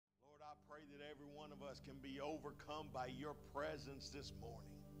every one of us can be overcome by your presence this morning.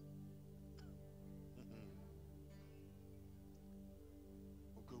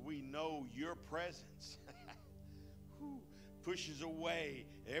 Because we know your presence pushes away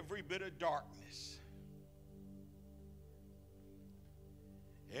every bit of darkness,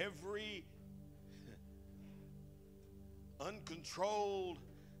 every uncontrolled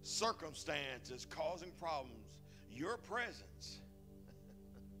circumstance is causing problems. Your presence,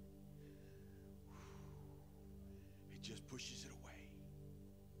 it just pushes it away.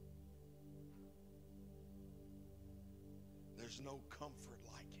 There's no comfort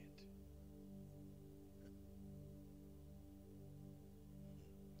like it.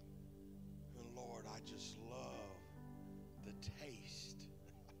 And Lord, I just love the taste.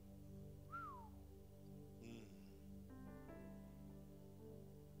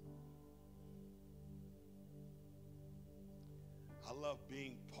 I love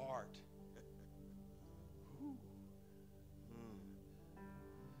being part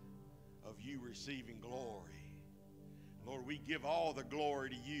of you receiving glory. Lord, we give all the glory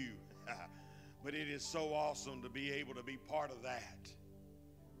to you, but it is so awesome to be able to be part of that.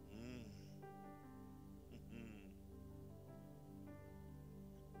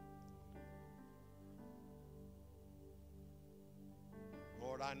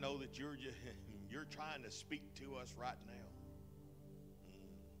 Lord, I know that you're trying to speak to us right now.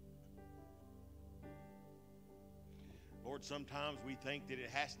 Lord, sometimes we think that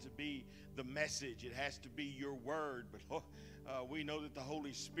it has to be the message, it has to be your word, but Lord, we know that the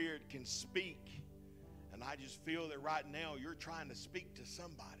Holy Spirit can speak, and I just feel that right now you're trying to speak to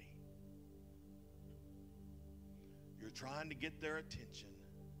somebody. You're trying to get their attention.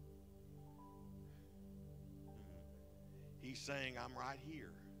 He's saying, I'm right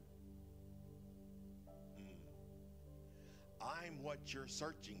here. I'm what you're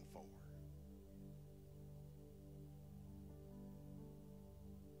searching for.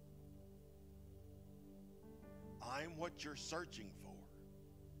 I'm what you're searching for.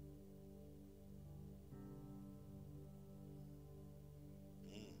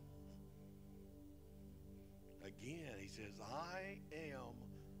 Again, he says, I am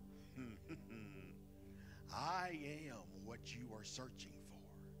what you are searching for.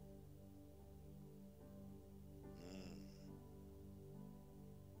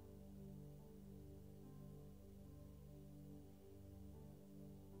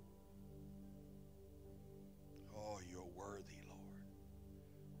 Oh, you're worthy, Lord.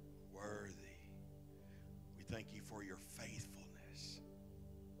 Worthy. We thank you for your faithfulness.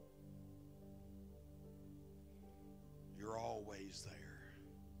 You're always there.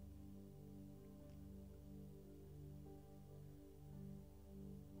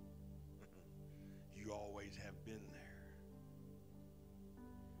 You always have been there.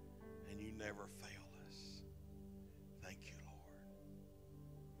 And you never fail us. Thank you, Lord.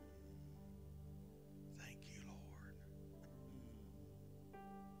 Thank you, Lord.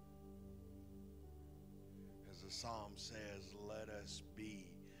 As the psalm says, let us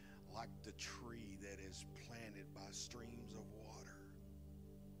be like the tree that is planted by streams of water,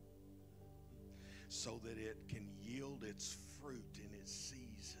 so that it can yield its fruit in its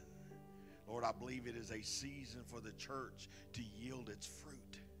season. Lord, I believe it is a season for the church to yield its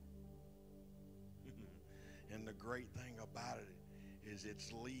fruit. And the great thing about it is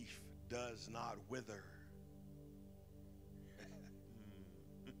its leaf does not wither.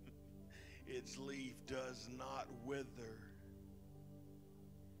 Its leaf does not wither.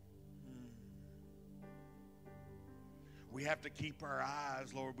 We have to keep our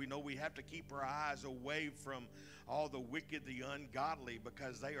eyes, Lord. We know we have to keep our eyes away from all the wicked, the ungodly,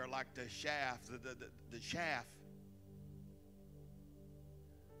 because they are like the shaft, the chaff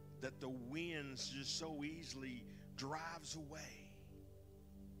that the winds just so easily drives away.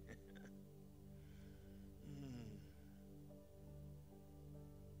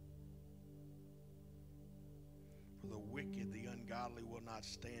 For the wicked, the ungodly will not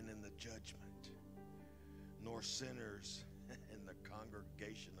stand in the judgment, nor sinners in the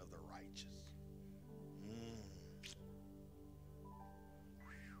congregation of the righteous.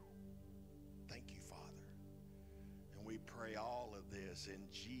 Thank you, Father. And we pray all of this in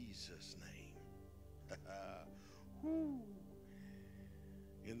Jesus' name.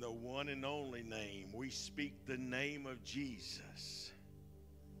 In the one and only name, we speak the name of Jesus.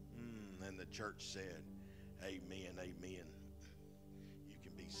 And the church said, amen, amen. You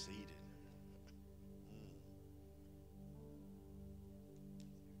can be seated.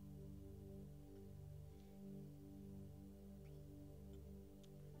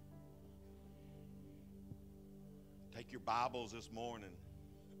 Take your Bibles this morning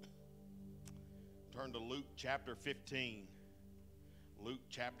Turn to Luke chapter 15. Luke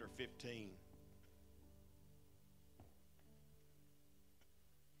chapter 15.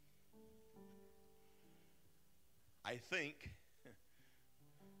 I think I'm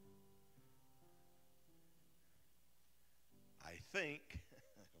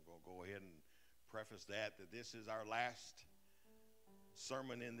going to go ahead and preface that this is our last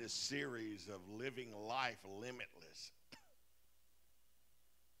sermon in this series of living life limitless.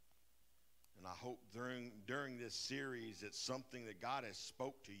 And I hope during this series it's something that God has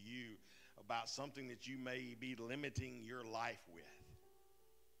spoke to you about, something that you may be limiting your life with.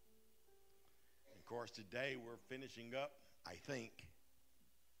 And of course, today we're finishing up, I think,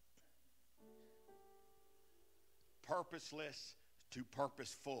 purposeless to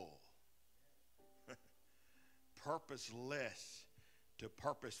purposeful. Purposeless to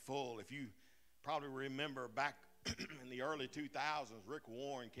purposeful. If you probably remember back in the early 2000s, Rick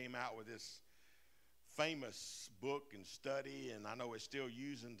Warren came out with this famous book and study, and I know it's still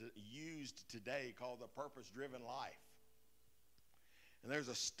used today, called The Purpose-Driven Life. And there's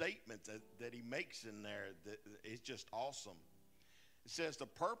a statement that he makes in there that is just awesome. It says, the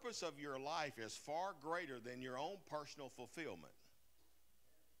purpose of your life is far greater than your own personal fulfillment.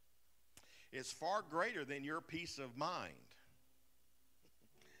 It's far greater than your peace of mind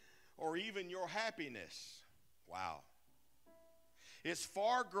or even your happiness. Wow. It's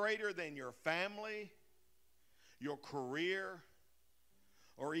far greater than your family, your career,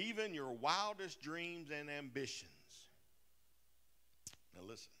 or even your wildest dreams and ambitions. Now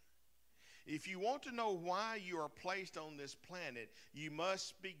listen. If you want to know why you are placed on this planet, you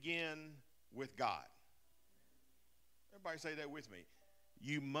must begin with God. Everybody say that with me.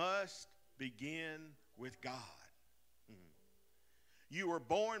 You must begin with God. You were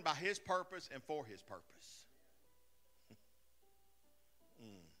born by His purpose and for His purpose.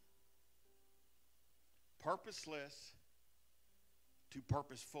 Purposeless to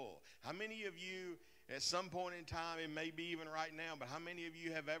purposeful. How many of you at some point in time, it may be even right now, but how many of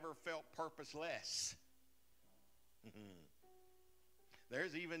you have ever felt purposeless?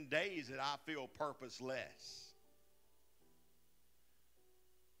 There's even days that I feel purposeless.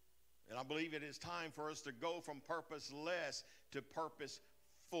 And I believe it is time for us to go from purposeless to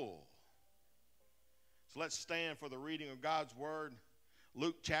purposeful. So let's stand for the reading of God's Word.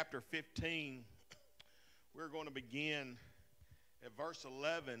 Luke chapter 15. We're going to begin at verse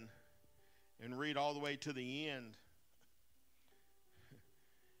 11 and read all the way to the end.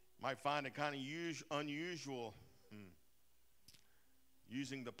 Might find it kind of unusual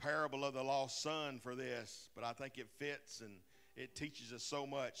using the parable of the lost son for this, but I think it fits and it teaches us so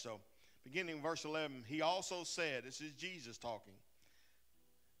much. So beginning in verse 11, he also said, this is Jesus talking,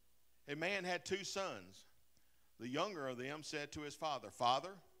 a man had two sons. The younger of them said to his father,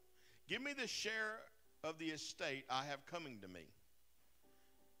 Father, give me the share of the estate I have coming to me.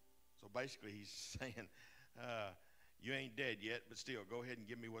 So basically he's saying, you ain't dead yet, but still, go ahead and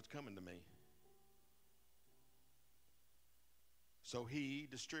give me what's coming to me. So he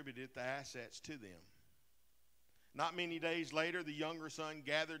distributed the assets to them. Not many days later, the younger son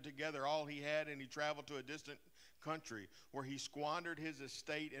gathered together all he had, and he traveled to a distant country where he squandered his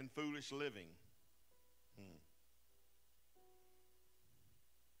estate in foolish living.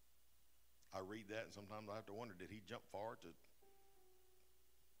 I read that, and sometimes I have to wonder, did he jump far to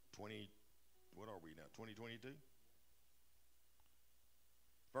 2022?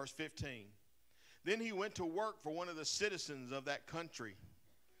 Verse 15. Then he went to work for one of the citizens of that country,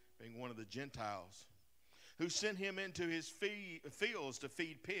 being one of the Gentiles, who sent him into his fields to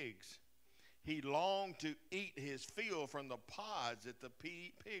feed pigs. He longed to eat his fill from the pods that the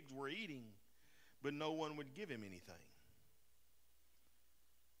pigs were eating, but no one would give him anything.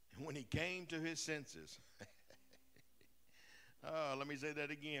 And when he came to his senses, let me say that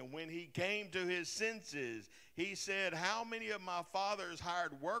again. When he came to his senses, he said, how many of my father's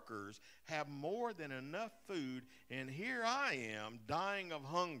hired workers have more than enough food, and here I am dying of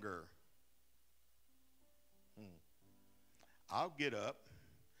hunger? I'll get up,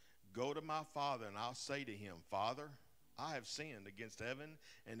 go to my father, and I'll say to him, Father, I have sinned against heaven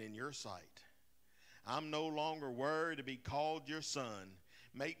and in your sight. I'm no longer worthy to be called your son.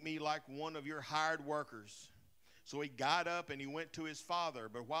 Make me like one of your hired workers. So he got up and he went to his father.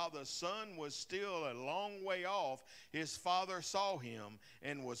 But while the son was still a long way off, his father saw him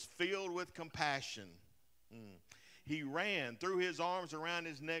and was filled with compassion. He ran, threw his arms around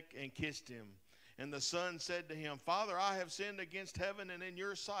his neck, and kissed him. And the son said to him, Father, I have sinned against heaven and in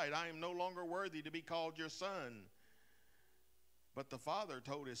your sight. I am no longer worthy to be called your son. But the father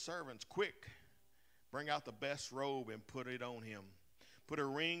told his servants, quick, bring out the best robe and put it on him. put a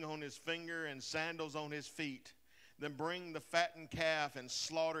ring on his finger and sandals on his feet. Then bring the fattened calf and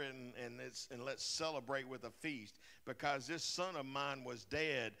slaughter it, and let's celebrate with a feast, because this son of mine was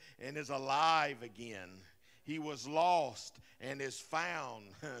dead and is alive again. He was lost and is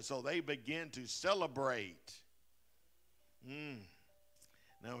found." So they begin to celebrate.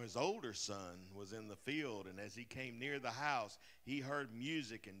 Now his older son was in the field, and as he came near the house, he heard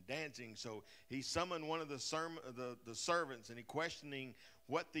music and dancing. So he summoned one of the servants, and he questioning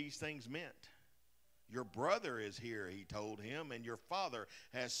what these things meant. "Your brother is here," he told him, "and your father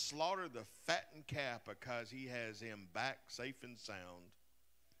has slaughtered the fattened calf because he has him back safe and sound."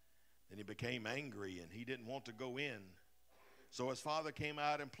 Then he became angry, and he didn't want to go in. So his father came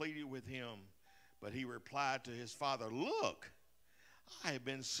out and pleaded with him. But he replied to his father, "Look, I have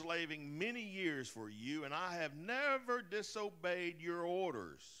been slaving many years for you, and I have never disobeyed your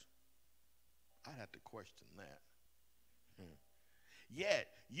orders." I'd have to question that.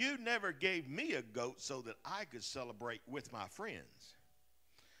 "Yet you never gave me a goat so that I could celebrate with my friends.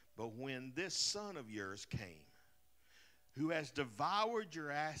 But when this son of yours came, who has devoured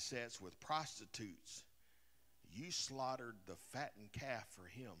your assets with prostitutes, you slaughtered the fattened calf for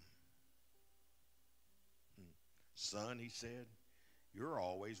him." "Son," he said, "you're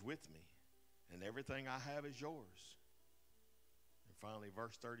always with me, and everything I have is yours." And finally,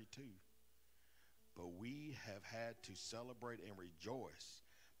 verse 32. "But we have had to celebrate and rejoice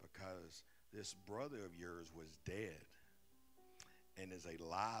because this brother of yours was dead and is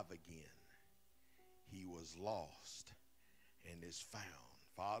alive again. He was lost and is found."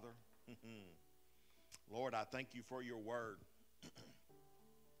 Father, Lord, I thank you for your word.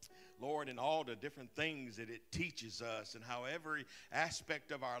 Lord, in all the different things that it teaches us, and how every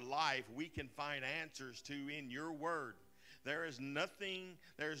aspect of our life we can find answers to in your word. There is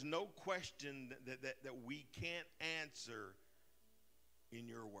no question that we can't answer in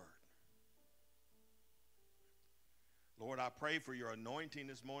your word. Lord, I pray for your anointing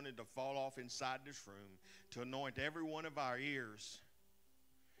this morning to fall off inside this room, to anoint every one of our ears,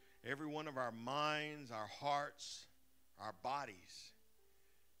 every one of our minds, our hearts, our bodies,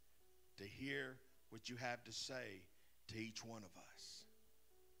 to hear what you have to say to each one of us.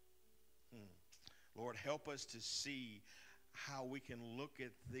 Lord, help us to see how we can look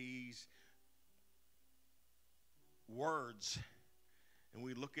at these words, and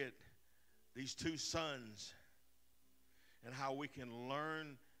we look at these two sons, and how we can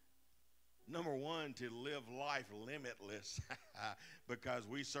learn, number one, to live life limitless because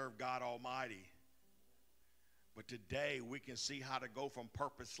we serve God Almighty. But today we can see how to go from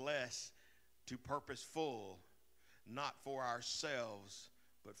purposeless to purposeful, not for ourselves,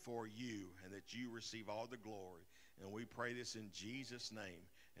 but for you, and that you receive all the glory. And we pray this in Jesus' name.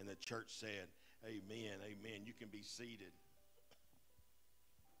 And the church said, amen, amen. You can be seated.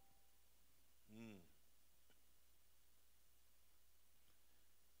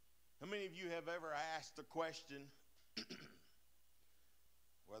 How many of you have ever asked the question,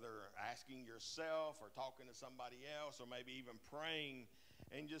 whether asking yourself or talking to somebody else, or maybe even praying,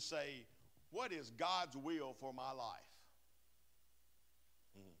 and just say, what is God's will for my life?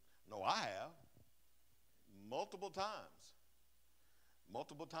 No, I have. Multiple times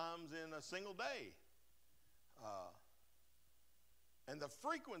in a single day. And the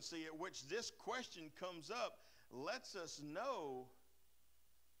frequency at which this question comes up lets us know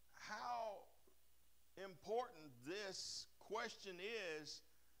how important this question is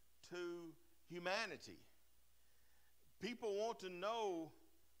to humanity. People want to know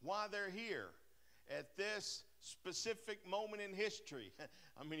why they're here at this specific moment in history.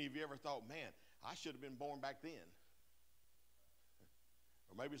 How many of you ever thought, man, I should have been born back then?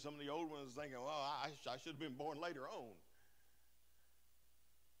 Or maybe some of the old ones thinking, well, I should have been born later on.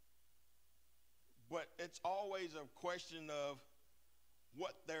 But it's always a question of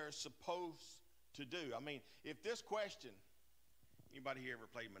what they're supposed to do. I mean, if this question, anybody here ever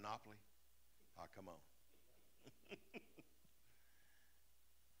played Monopoly? Oh, come on.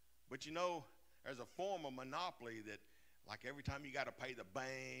 But you know, there's a form of Monopoly that, like, every time you got to pay the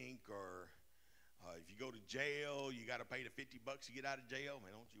bank, or if you go to jail, you got to pay the $50 to get out of jail.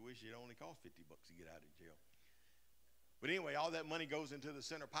 Man, don't you wish it only cost $50 to get out of jail? But anyway, all that money goes into the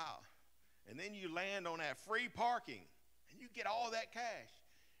center pile. And then you land on that free parking, and you get all that cash.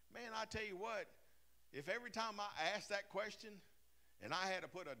 Man, I tell you what, if every time I asked that question, and I had to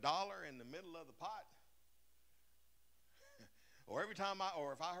put $1 in the middle of the pot, or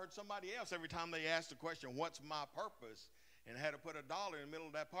if I heard somebody else, every time they asked the question, what's my purpose, and had to put $1 in the middle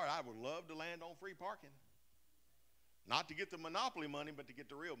of that part, I would love to land on free parking. Not to get the Monopoly money, but to get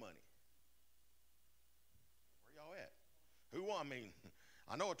the real money. Where y'all at? Who won? I mean,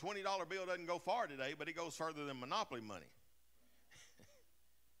 I know a $20 bill doesn't go far today, but it goes further than Monopoly money.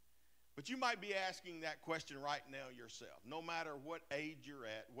 But you might be asking that question right now yourself, no matter what age you're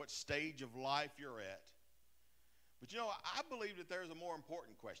at, what stage of life you're at. But you know, I believe that there's a more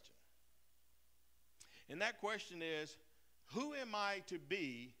important question. And that question is, who am I to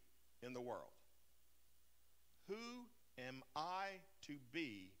be in the world? Who am I to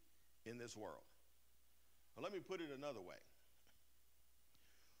be in this world? Well, let me put it another way.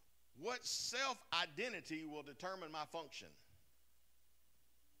 What self-identity will determine my function?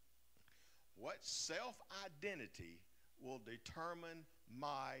 What self-identity will determine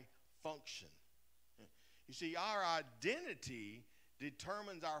my function? You see, our identity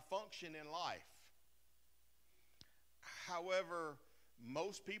determines our function in life. However,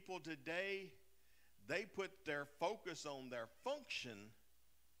 most people today, they put their focus on their function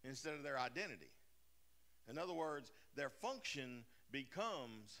instead of their identity. In other words, their function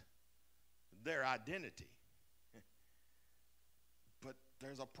becomes their identity. But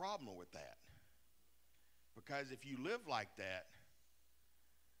there's a problem with that. Because if you live like that,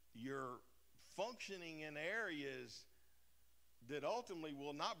 you're functioning in areas that ultimately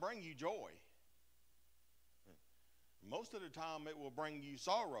will not bring you joy. Most of the time it will bring you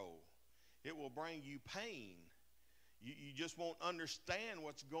sorrow. It will bring you pain. You just won't understand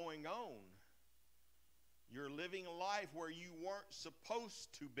what's going on. You're living a life where you weren't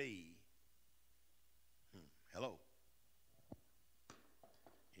supposed to be. Hello?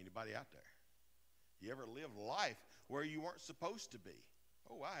 Anybody out there? You ever lived life where you weren't supposed to be?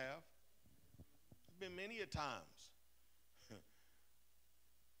 Oh, I have. It's been many a times.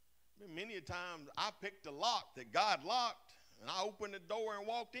 Been many a times I picked a lock that God locked, and I opened the door and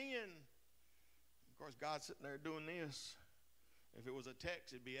walked in. Of course, God's sitting there doing this. If it was a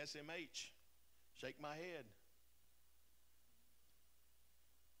text, it'd be SMH. Shake my head.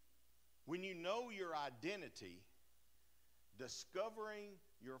 When you know your identity, discovering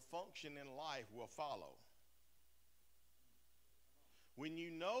your function in life will follow. When you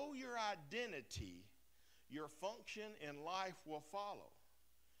know your identity, your function in life will follow.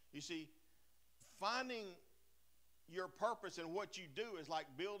 You see, finding your purpose in what you do is like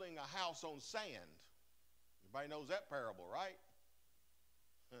building a house on sand. Everybody knows that parable, right?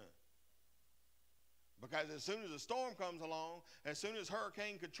 Because as soon as a storm comes along, as soon as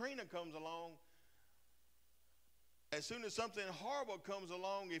Hurricane Katrina comes along, as soon as something horrible comes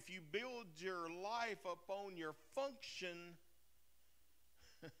along, if you build your life upon your function,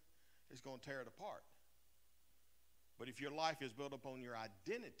 it's going to tear it apart. But if your life is built upon your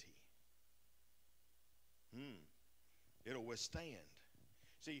identity, it'll withstand.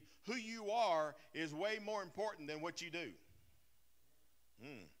 See, who you are is way more important than what you do.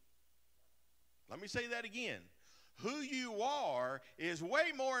 Let me say that again. Who you are is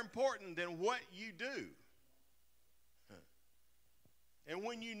way more important than what you do. And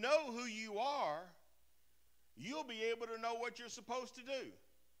when you know who you are, you'll be able to know what you're supposed to do.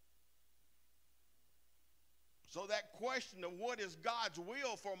 So that question of what is God's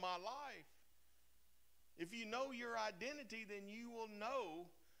will for my life, if you know your identity, then you will know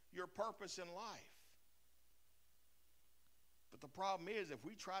your purpose in life. But the problem is, if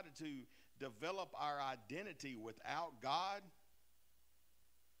we try to develop our identity without God,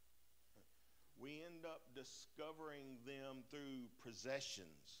 we end up discovering them through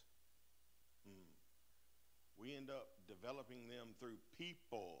possessions. We end up developing them through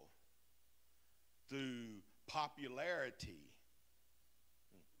people, through popularity.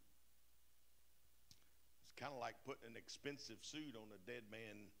 It's kind of like putting an expensive suit on a dead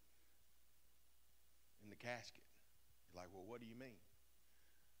man in the casket. You're like, well, what do you mean?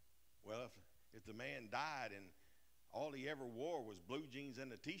 Well, if the man died and all he ever wore was blue jeans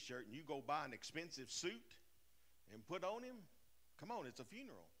and a t-shirt, and you go buy an expensive suit and put on him, come on, it's a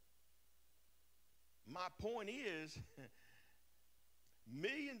funeral. My point is,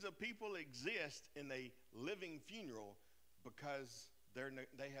 millions of people exist in a living funeral because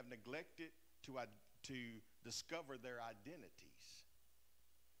they have neglected to discover their identities.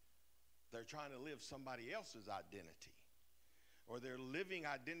 They're trying to live somebody else's identity, or they're living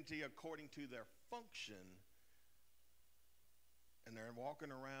identity according to their function, and they're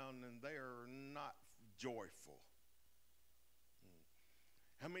walking around and they are not joyful.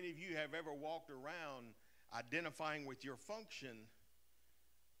 How many of you have ever walked around identifying with your function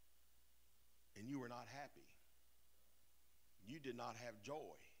and you were not happy? You did not have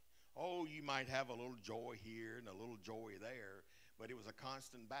joy. Oh, you might have a little joy here and a little joy there, but it was a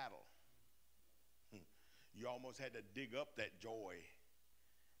constant battle. You almost had to dig up that joy,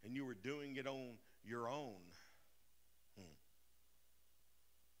 and you were doing it on your own.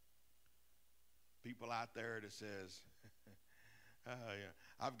 people out there that says, yeah,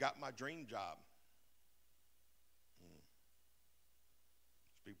 I've got my dream job.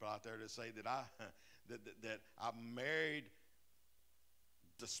 There's people out there that say that that I've married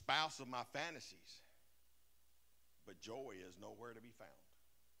the spouse of my fantasies, but joy is nowhere to be found.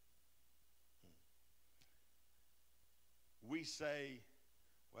 We say,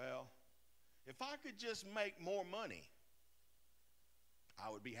 well, if I could just make more money, I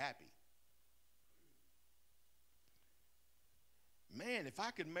would be happy. Man, if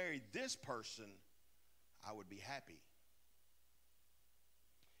I could marry this person, I would be happy.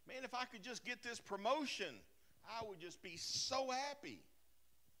 Man, if I could just get this promotion, I would just be so happy.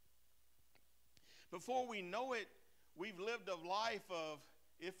 Before we know it, we've lived a life of,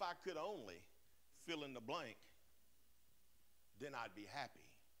 if I could only fill in the blank, then I'd be happy.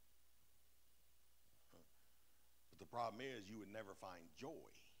 But the problem is you would never find joy.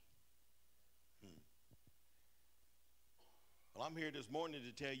 Well, I'm here this morning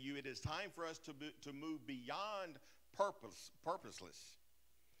to tell you it is time for us to move beyond purposeless.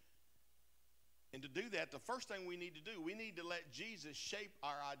 And to do that, the first thing we need to do, we need to let Jesus shape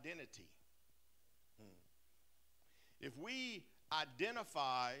our identity. If we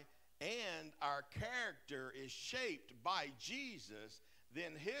identify and our character is shaped by Jesus,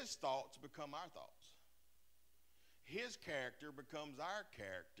 then his thoughts become our thoughts. His character becomes our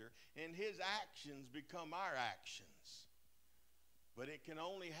character, and his actions become our actions. But it can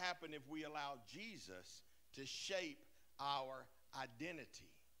only happen if we allow Jesus to shape our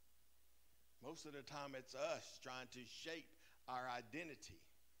identity. Most of the time it's us trying to shape our identity.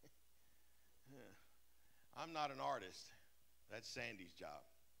 I'm not an artist. That's Sandy's job.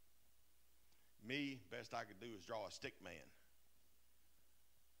 Me, best I could do is draw a stick man.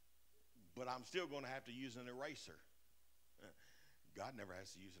 But I'm still going to have to use an eraser. God never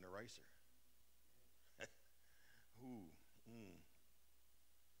has to use an eraser.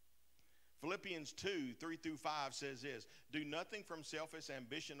 Philippians 2:3-5 says this: do nothing from selfish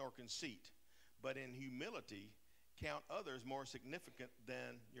ambition or conceit, but in humility count others more significant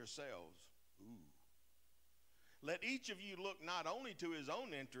than yourselves. Let each of you look not only to his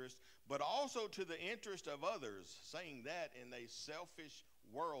own interest, but also to the interest of others, saying that in a selfish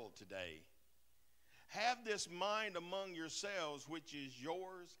world today. Have this mind among yourselves, which is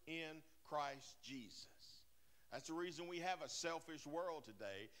yours in Christ Jesus. That's the reason we have a selfish world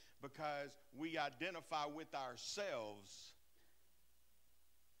today, because we identify with ourselves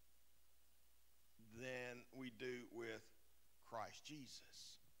than we do with Christ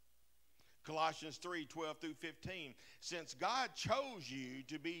Jesus. Colossians 3:12-15, since God chose you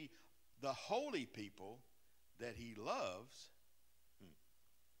to be the holy people that he loves,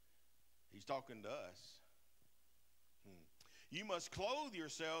 he's talking to us. You must clothe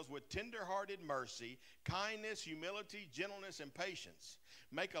yourselves with tender-hearted mercy, kindness, humility, gentleness, and patience.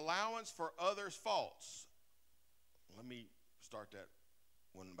 Make allowance for others' faults. Let me start that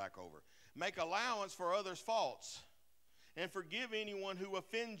one back over. Make allowance for others' faults and forgive anyone who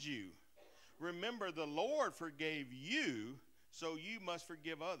offends you. Remember, the Lord forgave you, so you must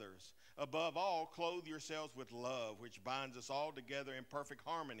forgive others. Above all, clothe yourselves with love, which binds us all together in perfect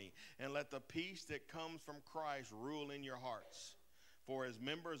harmony. And let the peace that comes from Christ rule in your hearts. For as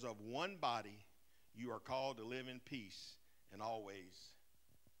members of one body, you are called to live in peace and always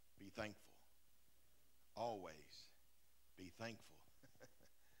be thankful. Always be thankful.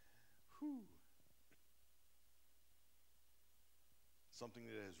 Something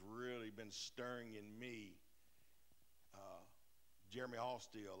that has really been stirring in me. Jeremy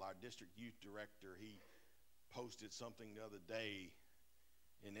Hallsteele, our district youth director, he posted something the other day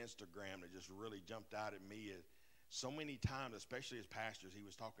in Instagram that just really jumped out at me. So many times, especially as pastors, he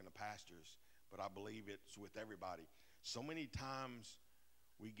was talking to pastors, but I believe it's with everybody. So many times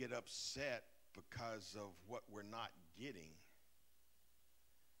we get upset because of what we're not getting.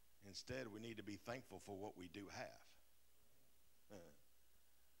 Instead, we need to be thankful for what we do have.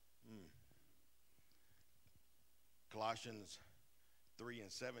 Colossians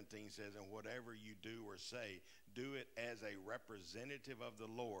 3:17 says, and whatever you do or say, do it as a representative of the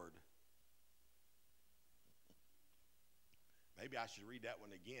Lord. Maybe I should read that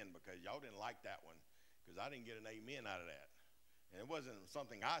one again, because y'all didn't like that one, because I didn't get an amen out of that. And it wasn't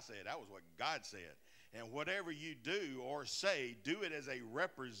something I said. That was what God said. And whatever you do or say, do it as a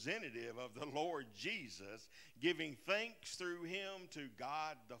representative of the Lord Jesus, giving thanks through him to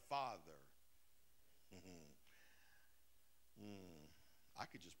God the Father. I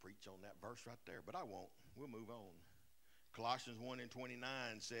could just preach on that verse right there, but I won't. We'll move on. Colossians 1:29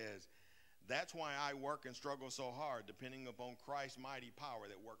 says, that's why I work and struggle so hard, depending upon Christ's mighty power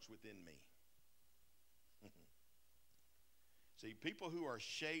that works within me. See, people who are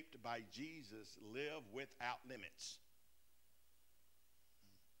shaped by Jesus live without limits.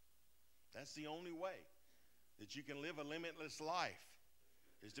 That's the only way that you can live a limitless life,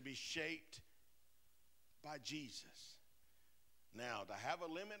 is to be shaped by Jesus. Now, to have a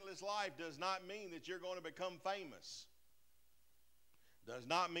limitless life does not mean that you're going to become famous. Does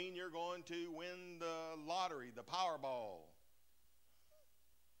not mean you're going to win the lottery, the Powerball.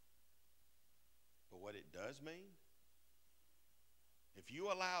 But what it does mean, if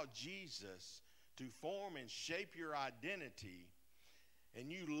you allow Jesus to form and shape your identity,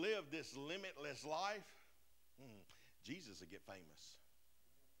 and you live this limitless life, Jesus will get famous.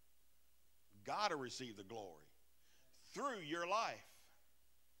 God will receive the glory through your life.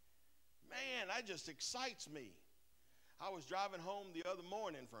 Man, that just excites me. I was driving home the other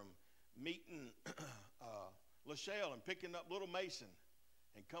morning from meeting Lachelle and picking up little Mason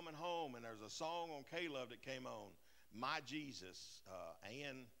and coming home, and there's a song on K-Love that came on, My Jesus,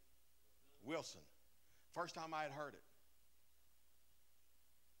 Ann Wilson. First time I had heard it.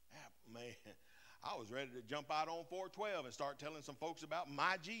 Man, I was ready to jump out on 412 and start telling some folks about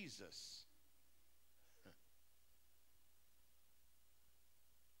my Jesus.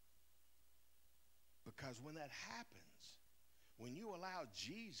 Because when that happens, when you allow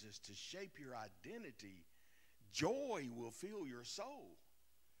Jesus to shape your identity, joy will fill your soul.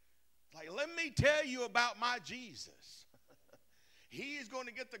 Like, let me tell you about my Jesus. He is going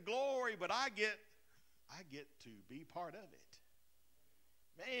to get the glory, but I get to be part of it.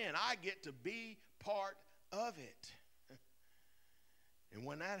 Man, I get to be part of it. And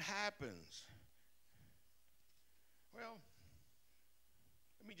when that happens, well,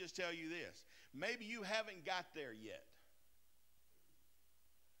 let me just tell you this. Maybe you haven't got there yet.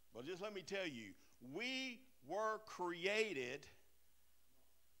 But just let me tell you, we were created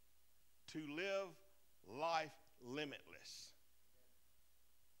to live life limitless.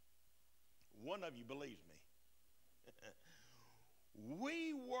 One of you believes me.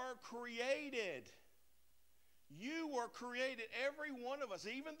 We were created. You were created, every one of us,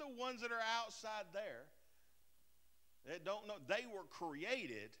 even the ones that are outside there that don't know, they were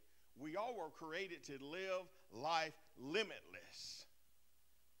created. We all were created to live life limitless.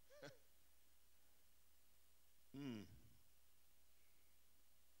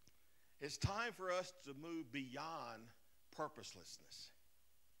 It's time for us to move beyond purposelessness.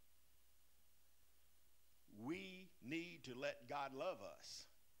 We need to let God love us.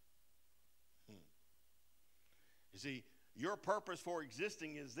 You see, your purpose for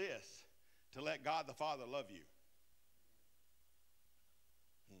existing is this, to let God the Father love you.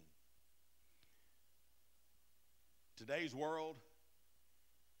 Today's world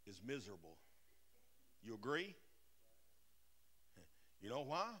is miserable. You agree? You know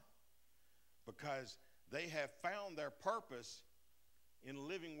why? Because they have found their purpose in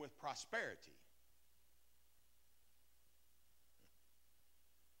living with prosperity.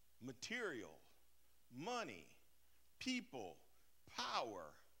 Material, money, people,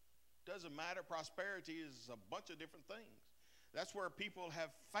 power. Doesn't matter. Prosperity is a bunch of different things. That's where people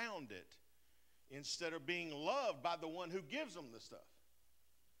have found it instead of being loved by the one who gives them the stuff.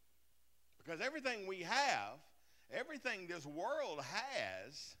 Because everything we have, everything this world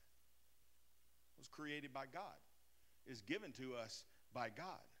has, was created by God, is given to us by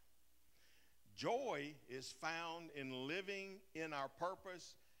God. Joy is found in living in our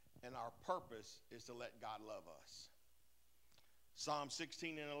purpose, and our purpose is to let God love us. Psalm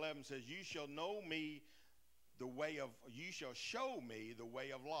 16:11 says, you shall show me the way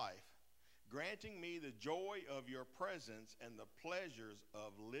of life, granting me the joy of your presence and the pleasures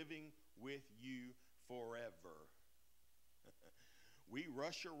of living with you forever. We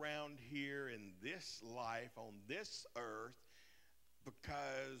rush around here in this life, on this earth,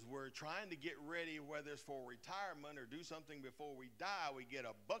 because we're trying to get ready, whether it's for retirement or do something before we die. We get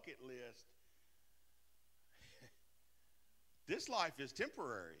a bucket list. This life is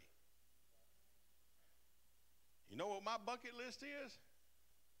temporary. You know what my bucket list is?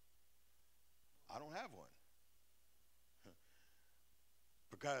 I don't have one.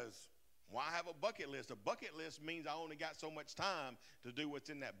 Because why have a bucket list? A bucket list means I only got so much time to do what's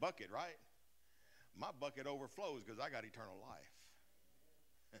in that bucket, right? My bucket overflows because I got eternal life.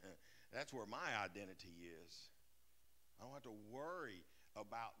 That's where my identity is. I don't have to worry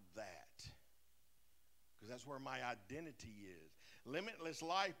about that because that's where my identity is. Limitless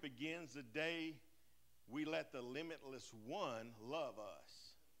life begins the day we let the limitless one love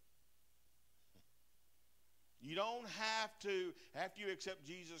us. You don't have to, after you accept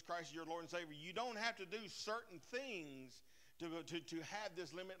Jesus Christ as your Lord and Savior, you don't have to do certain things to have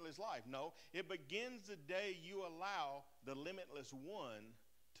this limitless life. No, it begins the day you allow the limitless one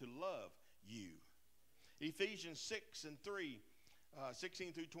to love you. Ephesians 6 and 3,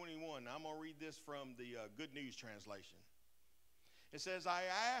 16 through 21. I'm going to read this from the Good News translation. It says, I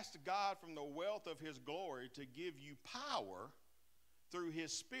asked God from the wealth of his glory to give you power through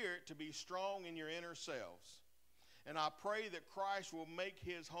his Spirit to be strong in your inner selves. And I pray that Christ will make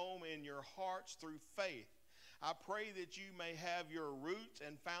his home in your hearts through faith. I pray that you may have your roots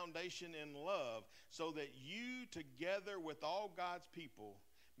and foundation in love, so that you, together with all God's people,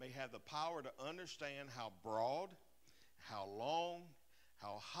 may have the power to understand how broad, how long,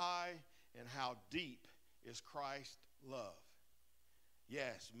 how high, and how deep is Christ's love.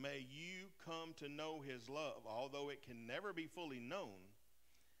 Yes, may you come to know his love, although it can never be fully known,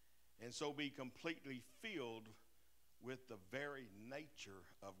 and so be completely filled with the very nature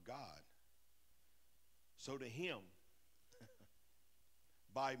of God. So to him,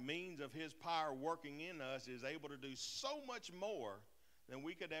 by means of his power working in us, is able to do so much more than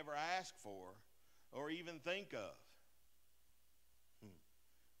we could ever ask for or even think of.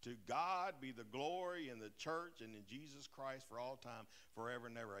 To God be the glory in the church and in Jesus Christ for all time, forever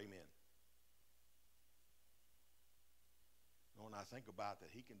and ever. Amen. When I think about that,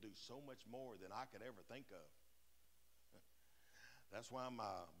 he can do so much more than I could ever think of. That's why my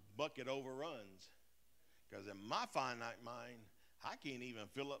bucket overruns. Because in my finite mind, I can't even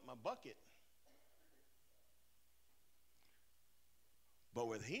fill up my bucket. But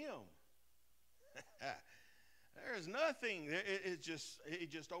with him, there's nothing. It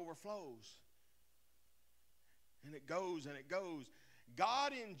just overflows. And it goes and it goes.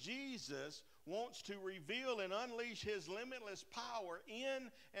 God in Jesus wants to reveal and unleash his limitless power in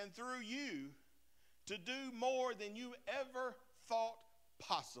and through you to do more than you ever thought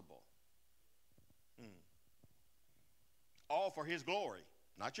possible. All for his glory,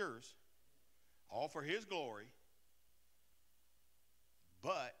 not yours. All for his glory,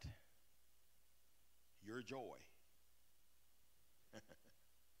 but your joy.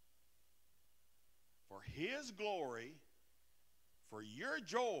 For his glory, for your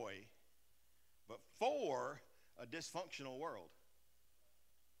joy, but for a dysfunctional world.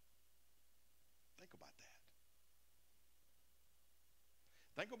 Think about that.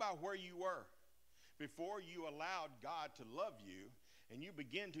 Think about where you were before you allowed God to love you, and you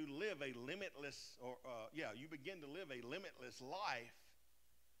begin to live a limitless, you begin to live a limitless life.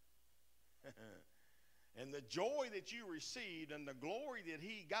 And the joy that you received and the glory that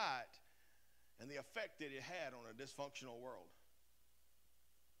he got and the effect that it had on a dysfunctional world.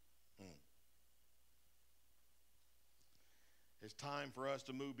 It's time for us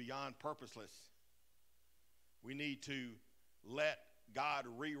to move beyond purposeless. We need to let God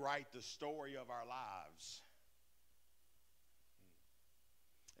rewrite the story of our lives.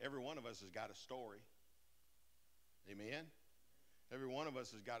 Every one of us has got a story. Amen? Every one of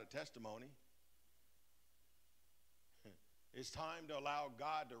us has got a testimony. It's time to allow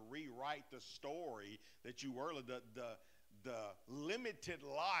God to rewrite the story that you were, the limited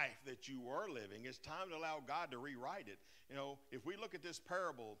life that you were living. It's time to allow God to rewrite it. You know, if we look at this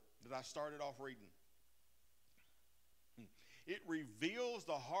parable that I started off reading, it reveals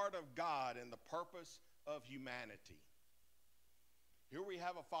the heart of God and the purpose of humanity. Here we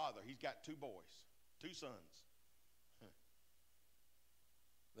have a father. He's got two boys, two sons.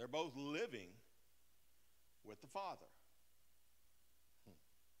 They're both living with the father.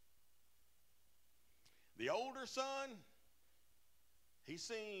 The older son, he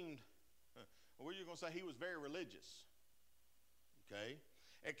seemed, what are you going to say? He was very religious. Okay?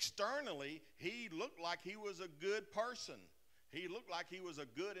 Externally, he looked like he was a good person. He looked like he was a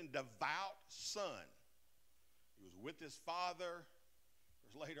good and devout son. He was with his father.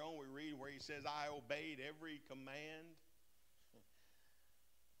 Later on we read where he says, I obeyed every command.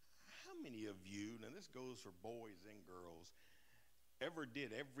 How many of you, now this goes for boys and girls, ever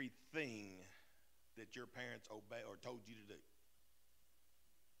did everything that your parents obeyed or told you to do?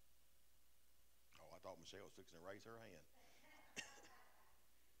 Oh, I thought Michelle was fixing to raise her hand.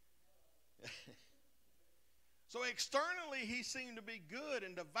 So externally he seemed to be good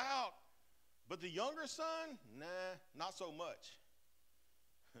and devout, but the younger son, nah, not so much.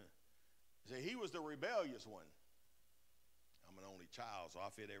 See, he was the rebellious one. I'm an only child, so I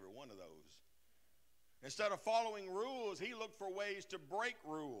fit every one of those. Instead of following rules, he looked for ways to break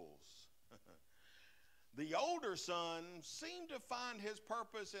rules. The older son seemed to find his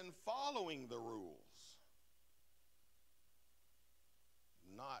purpose in following the rules,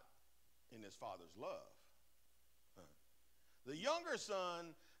 not in his father's love. The younger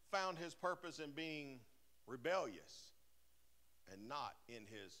son found his purpose in being rebellious. and not in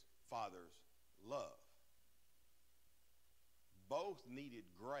his Father's love. Both needed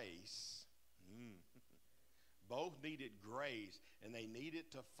grace. Both needed grace, and they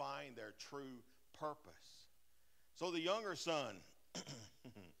needed to find their true purpose. So the younger son,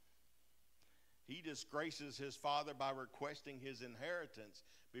 he disgraces his father by requesting his inheritance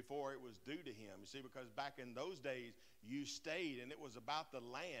before it was due to him. You see, because back in those days, you stayed, and it was about the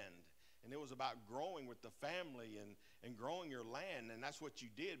land, and it was about growing with the family and growing your land, and that's what you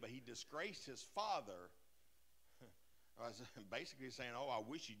did. But he disgraced his father, basically saying, oh, I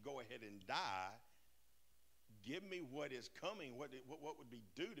wish you'd go ahead and die. Give me what is coming, what would be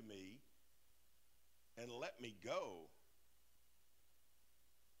due to me, and let me go.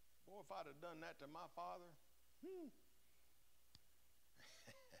 Boy, if I'd have done that to my father,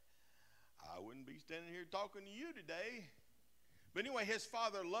 I wouldn't be standing here talking to you today. But anyway, his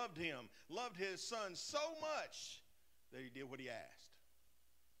father loved him, loved his son so much that he did what he asked.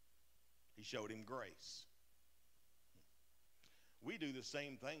 He showed him grace. We do the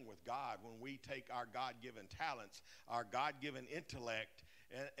same thing with God when we take our God-given talents, our God-given intellect,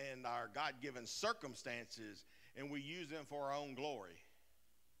 and our God-given circumstances, and we use them for our own glory.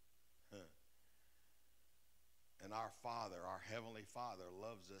 And our Father, our Heavenly Father,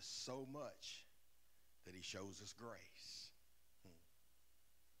 loves us so much that he shows us grace.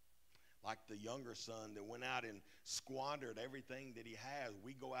 Like the younger son that went out and squandered everything that he has.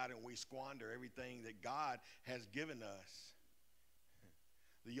 We go out and we squander everything that God has given us.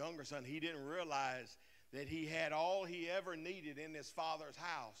 The younger son, he didn't realize that he had all he ever needed in his father's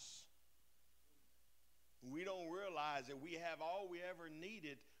house. We don't realize that we have all we ever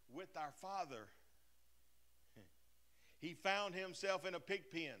needed with our father. He found himself in a pig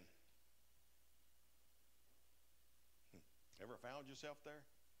pen. Ever found yourself there?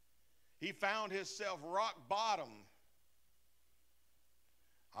 He found himself rock bottom.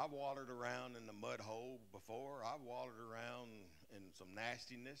 I've watered around in the mud hole before. I've watered around in some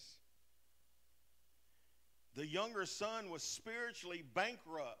nastiness. The younger son was spiritually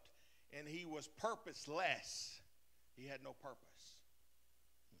bankrupt, and he was purposeless. He had no purpose.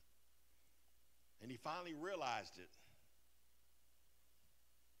 And he finally realized it.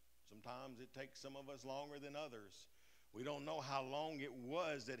 Sometimes it takes some of us longer than others. We don't know how long it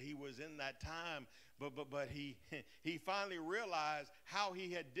was that he was in that time, but he finally realized how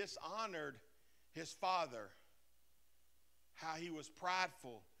he had dishonored his father, how he was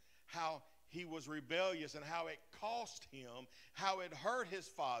prideful, how he was rebellious, and how it cost him, how it hurt his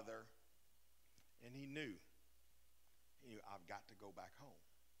father. And he knew, I've got to go back home.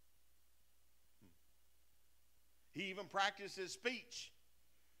 He even practiced his speech.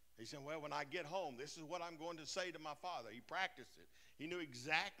 He said, well, when I get home, this is what I'm going to say to my father. He practiced it. He knew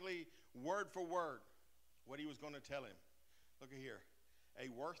exactly word for word what he was going to tell him. Look at here. A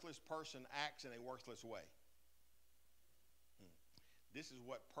worthless person acts in a worthless way. This is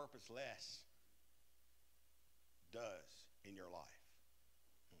what purposeless does in your life.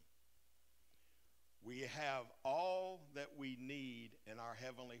 We have all that we need in our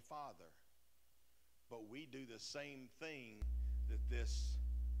Heavenly Father, but we do the same thing that this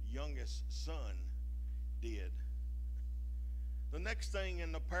youngest son did. The next thing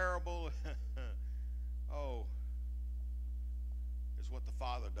in the parable, is what the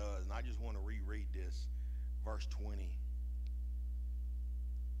father does. And I just want to reread this, verse 20.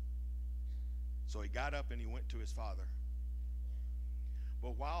 So he got up and he went to his father.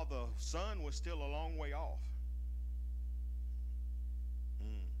 But while the son was still a long way off,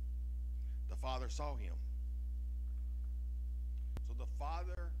 the father saw him. So the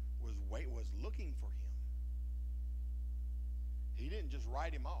father was looking for him. He didn't just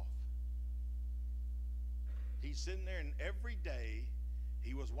write him off. He's sitting there, and every day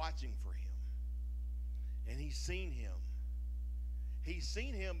he was watching for him. And he's seen him. He's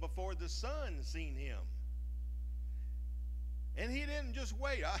seen him before the son seen him. And he didn't just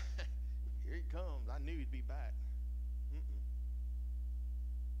wait. Here he comes. I knew he'd be back.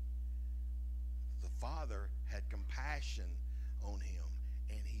 The father had compassion on him,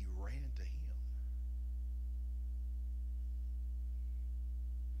 and he ran to him.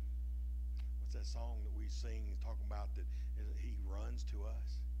 What's that song that we sing talking about that he runs to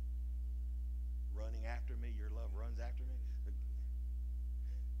us? Running after me, your love runs after me.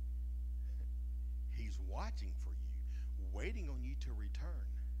 He's watching for you, waiting on you to return.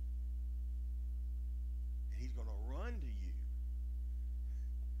 And he's going to run to you.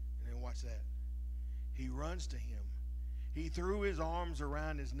 And then watch that. He runs to him. He threw his arms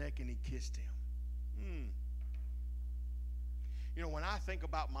around his neck and he kissed him. You know, when I think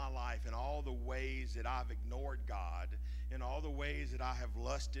about my life and all the ways that I've ignored God in all the ways that I have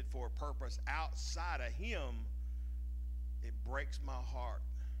lusted for a purpose outside of him, it breaks my heart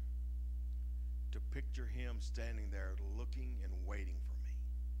to picture him standing there looking and waiting for me.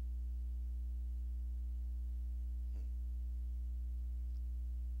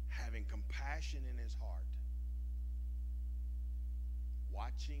 Having compassion in his heart,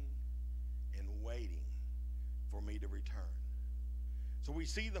 watching and waiting for me to return. So we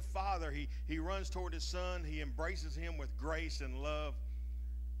see the Father, he runs toward his Son, he embraces him with grace and love,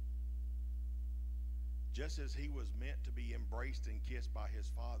 just as he was meant to be embraced and kissed by his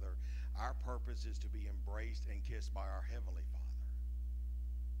Father. Our purpose is to be embraced and kissed by our Heavenly Father.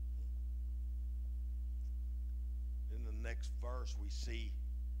 In the next verse, we see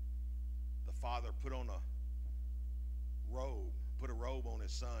the Father put on a robe, put a robe on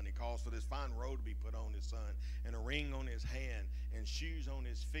his Son. He calls for this fine robe to be put on his Son, and a ring on his hand, and shoes on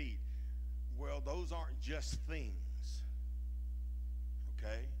his feet. Well, those aren't just things,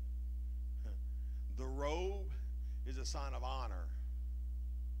 okay? The robe is a sign of honor.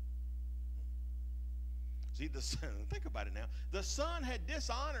 See, the Son, think about it now. The Son had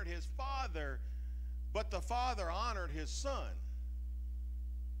dishonored his Father, but the Father honored his Son.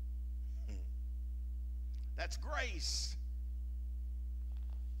 That's grace.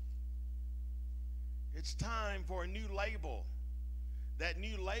 It's time for a new label. That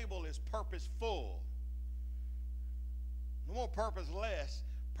new label is purposeful. No more purposeless,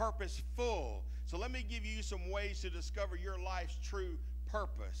 purposeful. So let me give you some ways to discover your life's true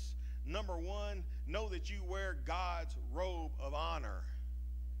purpose. Number one, know that you wear God's robe of honor.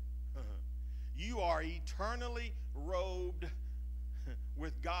 You are eternally robed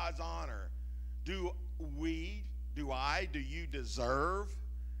with God's honor. Do you deserve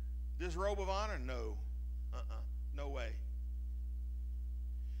this robe of honor? No. No way.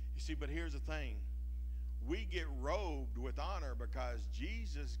 You see, but here's the thing. We get robed with honor because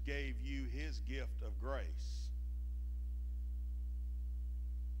Jesus gave you his gift of grace.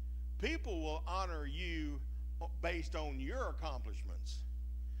 People will honor you based on your accomplishments.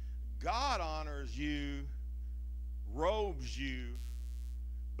 God honors you, robes you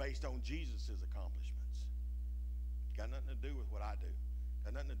based on Jesus' accomplishments. Got nothing to do with what I do.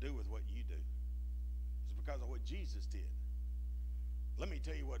 Got nothing to do with what you do. It's because of what Jesus did. Let me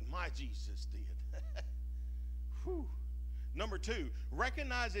tell you what my Jesus did. Whew. Number two,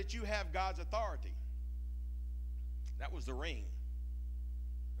 recognize that you have God's authority. That was the ring.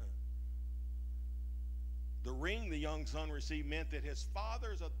 The ring the young son received meant that his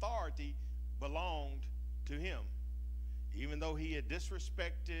father's authority belonged to him. Even though he had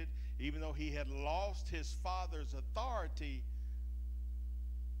disrespected, even though he had lost his father's authority,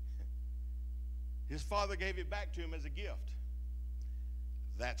 his father gave it back to him as a gift.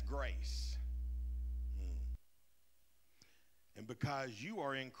 That's grace. And because you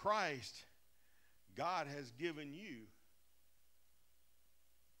are in Christ, God has given you,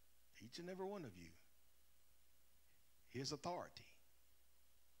 each and every one of you, his authority.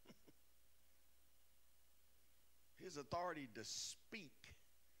 His authority to speak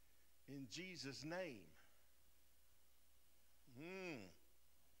in Jesus' name.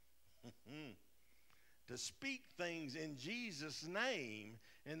 To speak things in Jesus' name,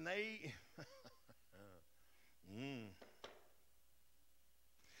 and they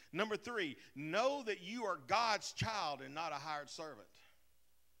Number three, know that you are God's child and not a hired servant.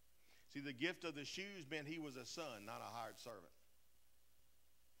 See, the gift of the shoes meant he was a son, not a hired servant.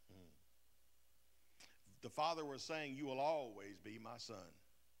 The Father was saying, you will always be my son.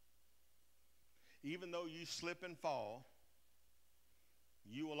 Even though you slip and fall,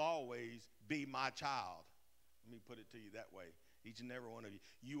 you will always be my child. Let me put it to you that way. Each and every one of you.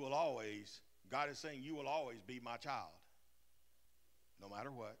 You will always, God is saying, you will always be my child. No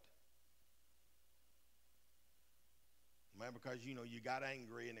matter what. Man, because, you got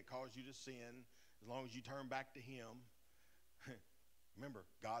angry and it caused you to sin. As long as you turn back to him. Remember,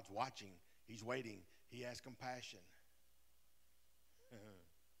 God's watching. He's waiting. He has compassion.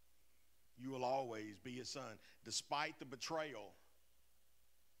 You will always be his son. Despite the betrayal,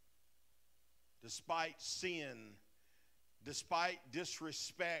 despite sin, despite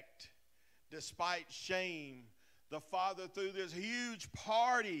disrespect, despite shame, the Father threw this huge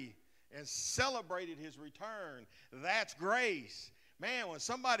party and celebrated his return. That's grace. Man, when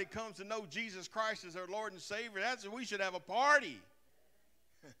somebody comes to know Jesus Christ as their Lord and Savior, we should have a party.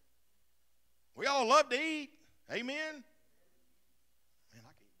 We all love to eat. Amen? Man,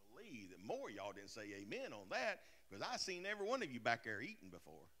 I can't believe that more of y'all didn't say amen on that, because I've seen every one of you back there eating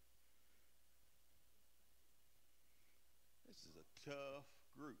before. This is a tough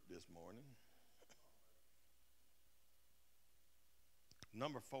group this morning.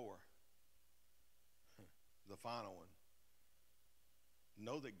 Number 4, the final one.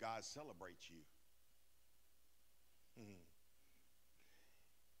 Know that God celebrates you.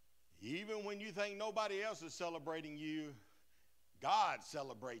 Even when you think nobody else is celebrating you, God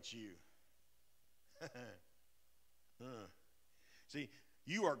celebrates you. See,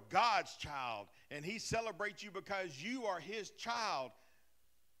 you are God's child, and he celebrates you because you are his child.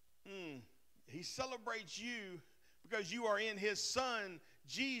 He celebrates you because you are in his son,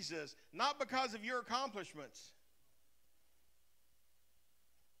 Jesus, not because of your accomplishments.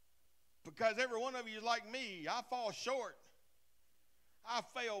 Because every one of you is like me. I fall short. I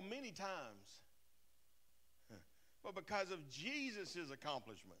fail many times. But because of Jesus'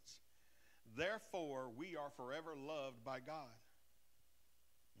 accomplishments. Therefore, we are forever loved by God.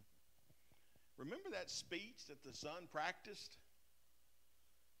 Remember that speech that the son practiced?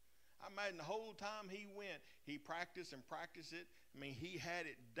 I imagine the whole time he went, he practiced and practiced it. I mean, he had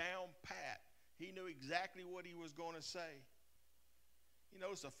it down pat. He knew exactly what he was going to say. You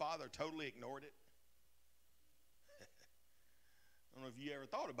notice the father totally ignored it. I don't know if you ever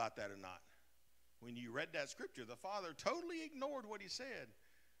thought about that or not. When you read that scripture, the father totally ignored what he said.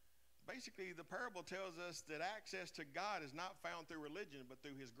 Basically, the parable tells us that access to God is not found through religion, but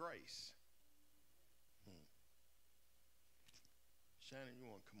through his grace. Shannon, you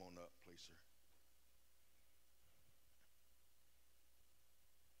want to come on up, please, sir?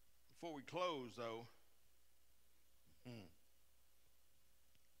 Before we close, though,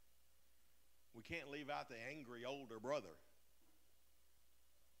 we can't leave out the angry older brother.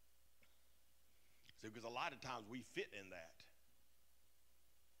 See, because a lot of times we fit in that.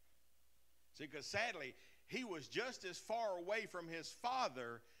 See, because sadly, he was just as far away from his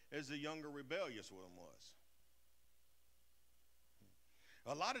father as the younger rebellious one was.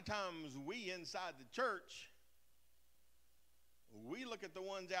 A lot of times we inside the church, we look at the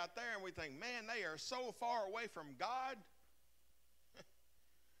ones out there and we think, man, they are so far away from God.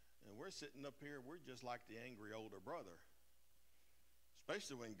 And we're sitting up here, we're just like the angry older brother.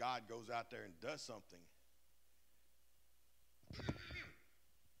 Especially when God goes out there and does something.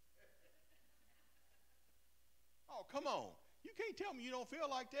 Oh, come on. You can't tell me you don't feel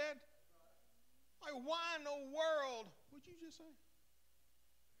like that. Like, why in the world? What'd you just say?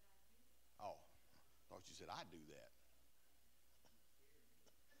 Oh, I thought you said I do that.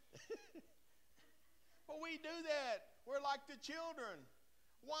 But we do that. We're like the children.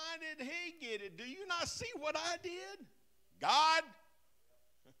 Why did he get it? Do you not see what I did? God.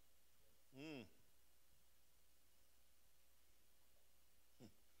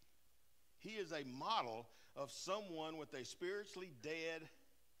 He is a model of someone with a spiritually dead,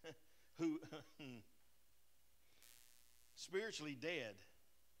 spiritually dead,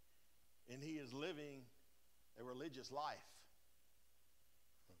 and he is living a religious life.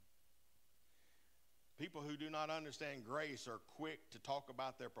 People who do not understand grace are quick to talk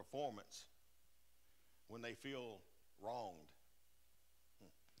about their performance when they feel wronged.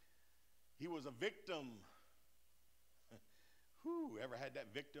 He was a victim. Ever had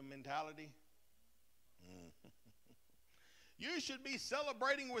that victim mentality? You should be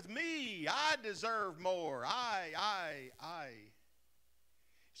celebrating with me. I deserve more. I.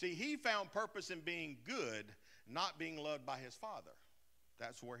 See, he found purpose in being good, not being loved by his father.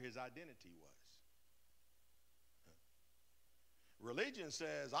 That's where his identity was. Religion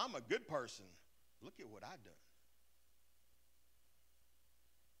says, I'm a good person. Look at what I've done.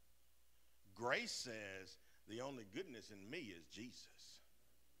 Grace says, the only goodness in me is Jesus.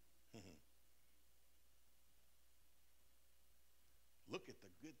 Look at the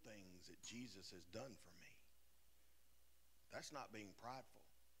good things that Jesus has done for me. That's not being prideful.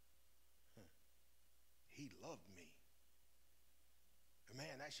 He loved me. And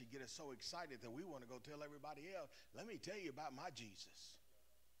man, that should get us so excited that we want to go tell everybody else, let me tell you about my Jesus.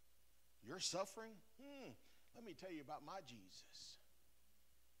 You're suffering? Let me tell you about my Jesus.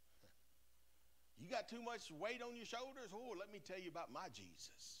 You got too much weight on your shoulders? Oh, let me tell you about my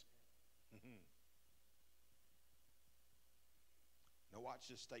Jesus. Now watch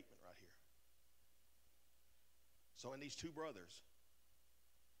this statement right here. So in these two brothers,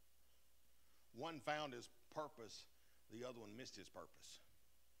 one found his purpose, the other one missed his purpose.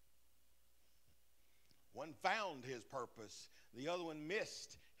 One found his purpose, the other one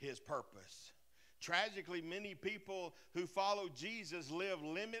missed his purpose. Tragically, many people who follow Jesus live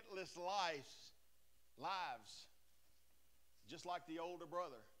limitless lives, just like the older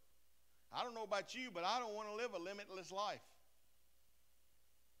brother. I don't know about you, but I don't want to live a limitless life.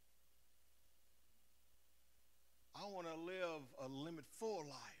 I want to live a limit-full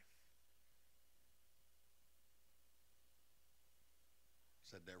life.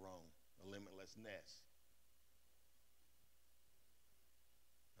 Said that wrong. A limitlessness.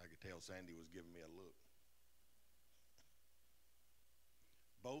 I could tell Sandy was giving me a look.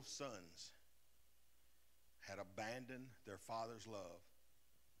 Both sons had abandoned their father's love,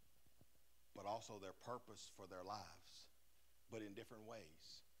 but also their purpose for their lives, but in different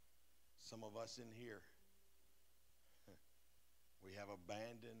ways. Some of us in here, we have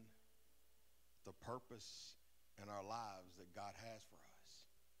abandoned the purpose in our lives that God has for us,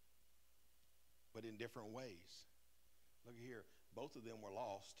 but in different ways. Look here, both of them were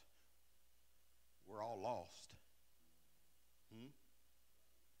lost. We're all lost.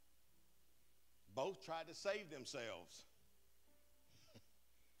 Both tried to save themselves.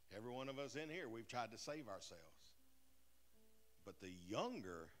 Every one of us in here, we've tried to save ourselves. But the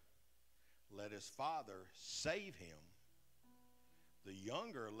younger let his father save him. The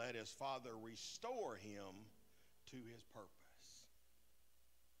younger let his father restore him to his purpose.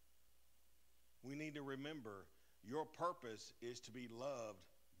 We need to remember your purpose is to be loved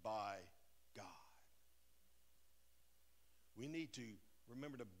by God. We need to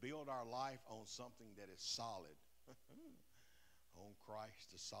remember to build our life on something that is solid. On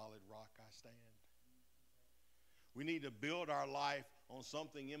Christ, the solid rock I stand. We need to build our life on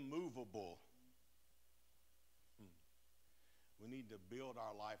something immovable. We need to build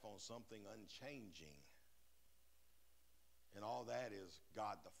our life on something unchanging. And all that is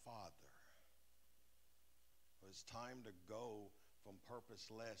God the Father. It's time to go from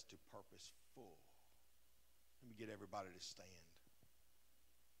purposeless to purposeful. Let me get everybody to stand.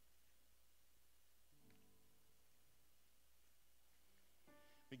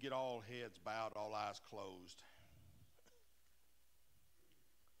 Let me get all heads bowed, all eyes closed.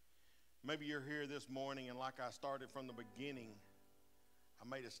 Maybe you're here this morning, and like I started from the beginning, I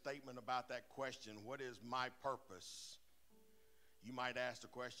made a statement about that question, what is my purpose? You might ask the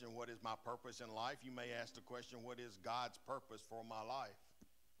question, what is my purpose in life? You may ask the question, what is God's purpose for my life?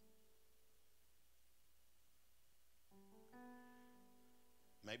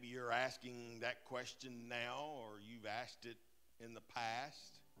 Maybe you're asking that question now, or you've asked it in the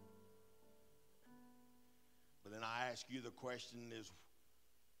past. But then I ask you the question is,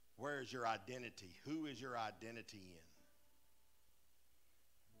 where is your identity? Who is your identity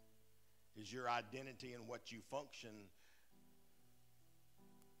in? Is your identity in what you function?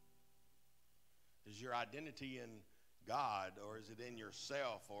 Is your identity in God, or is it in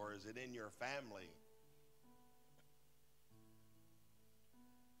yourself, or is it in your family?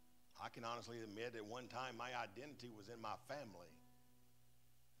 I can honestly admit at one time my identity was in my family.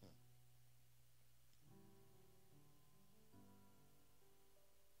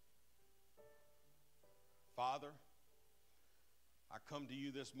 Father, I come to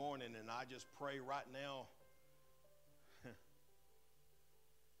you this morning and I just pray right now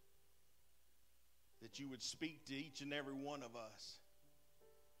that you would speak to each and every one of us.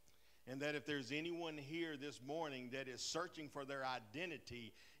 And that if there's anyone here this morning that is searching for their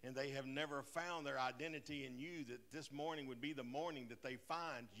identity and they have never found their identity in you, that this morning would be the morning that they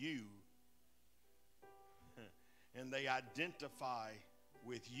find you and they identify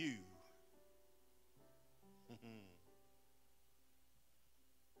with you.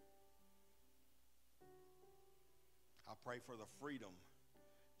 I pray for the freedom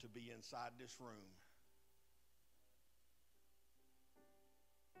to be inside this room.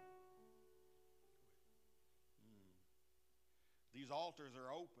 These altars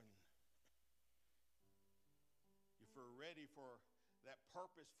are open. If you're ready for that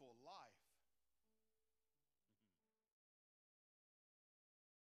purposeful life,